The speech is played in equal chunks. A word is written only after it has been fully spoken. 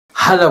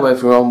Hello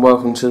everyone,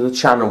 welcome to the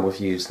channel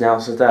reviews. Now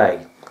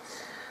today,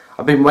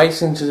 I've been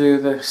waiting to do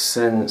this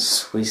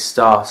since we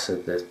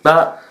started this,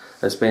 but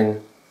there's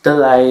been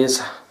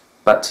delays,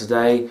 but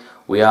today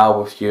we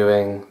are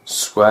reviewing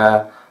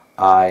Square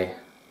Eyed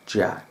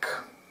Jak.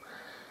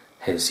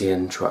 Here's the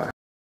intro.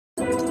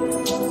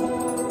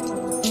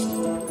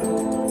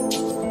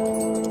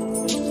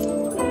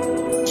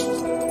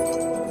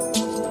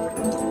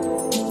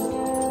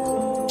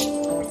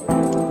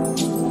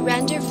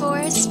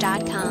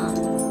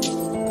 RenderForest.com.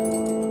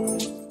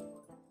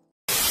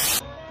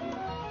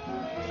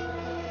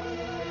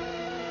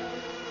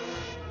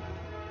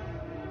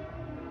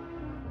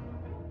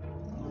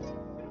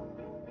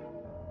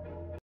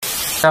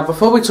 Now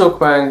before we talk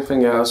about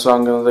anything else,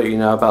 I'm going to let you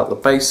know about the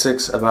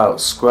basics about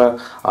Square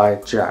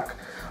Eyed Jak.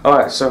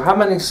 Alright, so how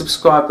many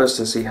subscribers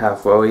does he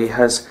have? Well, he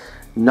has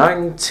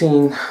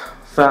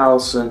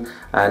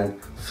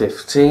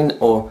 19,015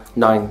 or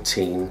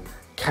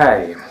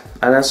 19k.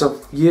 And as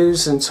of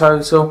views in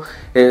total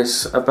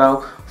is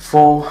about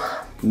 4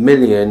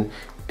 million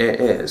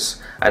it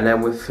is. And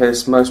then with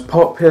his most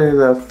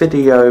popular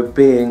video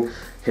being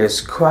his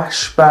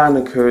Crash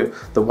Bandicoot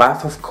The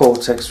Wrath of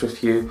Cortex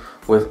review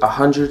with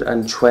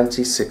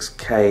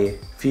 126k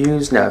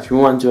views. Now if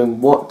you're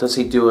wondering what does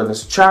he do on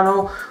his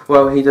channel,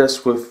 well, he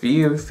does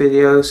review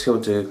videos, he'll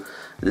do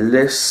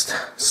list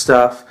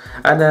stuff,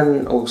 and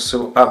then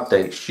also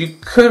updates. You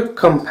could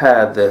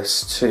compare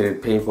this to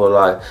people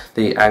like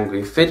the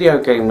Angry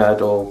Video Game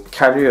Nerd or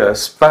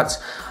Curious, but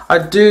I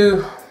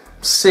do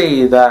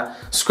see that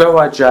Square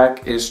Eyed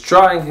Jak is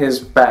trying his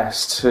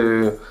best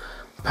to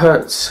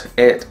put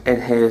it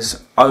in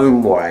his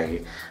own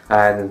way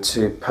and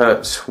to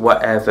put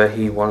whatever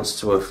he wants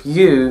to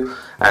review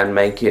and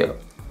make it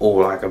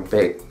all like a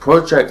big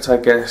project, I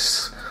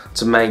guess,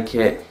 to make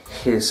it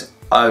his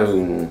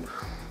own.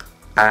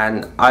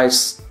 And I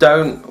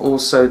disagree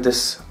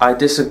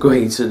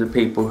to the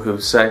people who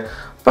say,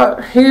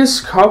 but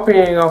he's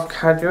copying off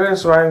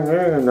Curious, right?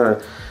 No.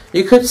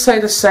 You could say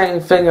the same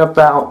thing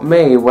about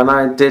me when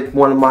I did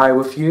one of my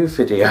review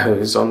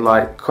videos on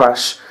like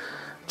Crash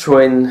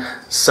Twin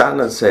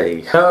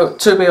Sanity. No,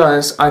 to be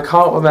honest, I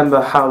can't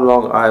remember how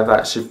long I've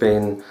actually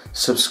been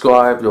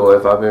subscribed or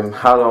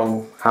how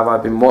long have I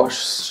been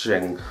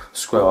watching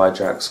Square Eyed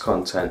Jak's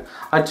content.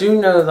 I do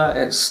know that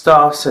it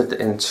started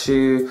in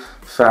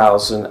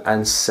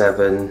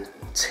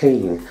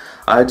 2017.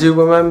 I do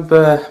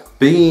remember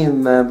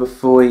being there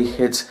before he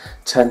hit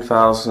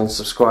 10,000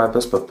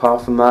 subscribers, but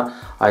apart from that,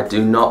 I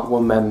do not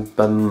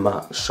remember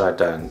much, I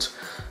don't.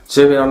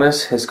 To be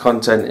honest, his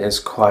content is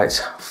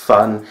quite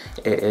fun.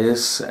 It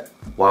is,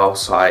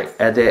 whilst I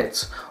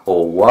edit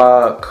or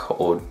work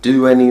or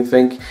do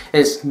anything,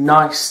 it's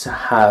nice to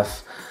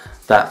have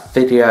that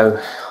video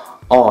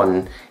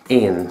on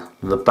in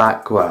the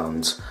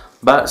background.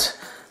 But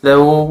there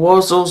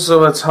was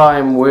also a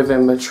time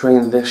within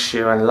between this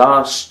year and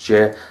last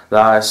year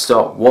that I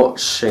stopped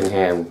watching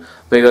him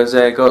because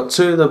it got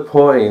to the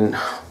point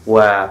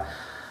where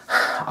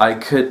I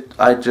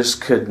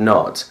just could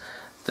not.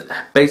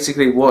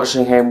 Basically,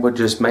 watching him would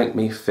just make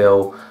me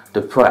feel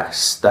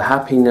depressed. The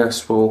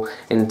happiness will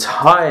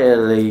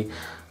entirely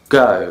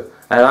go,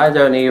 and I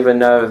don't even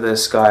know if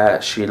this guy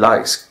actually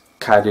likes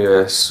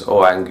Curious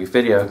or Angry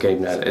Video Game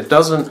Nerd. It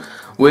doesn't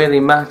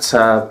really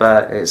matter,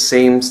 but it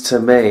seems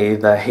to me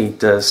that he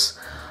does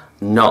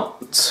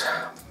not.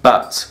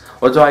 But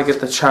what do I give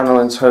the channel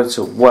in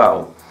total?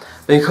 Well,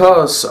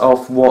 because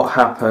of what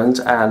happened,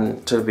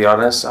 and to be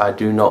honest, I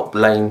do not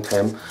blame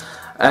him,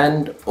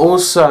 and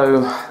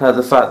also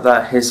the fact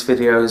that his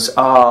videos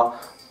are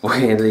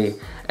really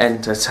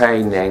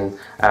entertaining,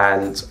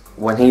 and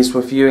when he's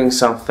reviewing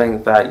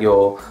something that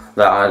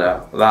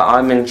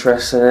I'm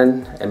interested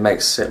in, it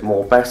makes it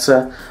more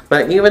better.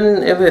 But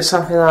even if it's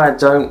something that I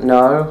don't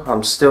know,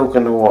 I'm still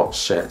gonna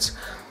watch it.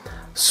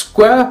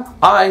 Square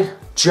Eyed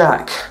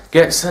Jak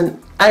gets an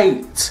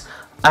 8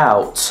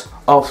 out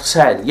of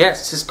 10.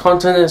 Yes, his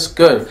content is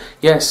good.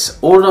 Yes,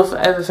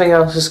 everything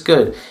else is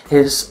good.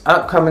 His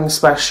upcoming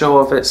special,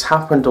 if it's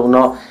happened or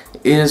not,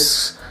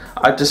 is,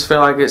 I just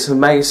feel like it's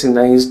amazing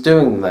that he's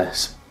doing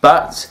this.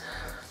 But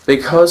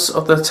because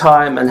of the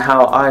time and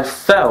how I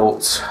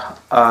felt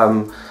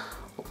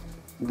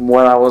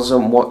when I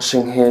wasn't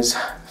watching his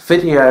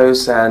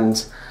videos,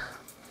 and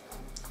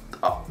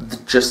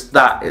just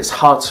that, it's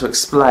hard to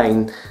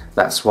explain.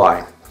 That's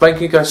why. Thank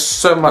you guys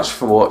so much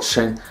for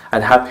watching,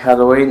 and happy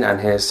Halloween,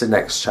 and here's the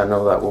next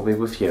channel that we'll be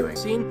reviewing.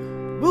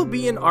 Scene will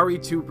be an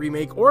RE2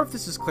 remake, or if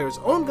this is Claire's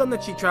own gun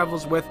that she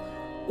travels with,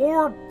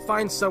 or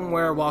finds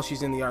somewhere while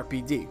she's in the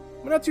RPD.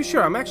 We're not too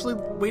sure. I'm actually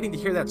waiting to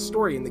hear that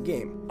story in the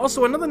game.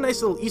 Also, another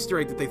nice little Easter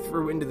egg that they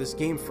threw into this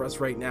game for us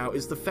right now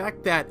is the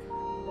fact that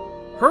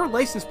her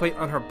license plate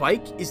on her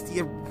bike is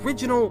the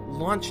original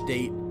launch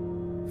date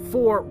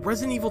for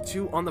Resident Evil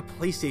 2 on the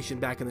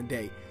PlayStation back in the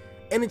day.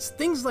 And it's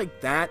things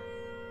like that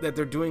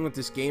they're doing with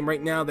this game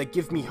right now that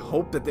give me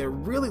hope that they're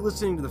really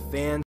listening to the fans.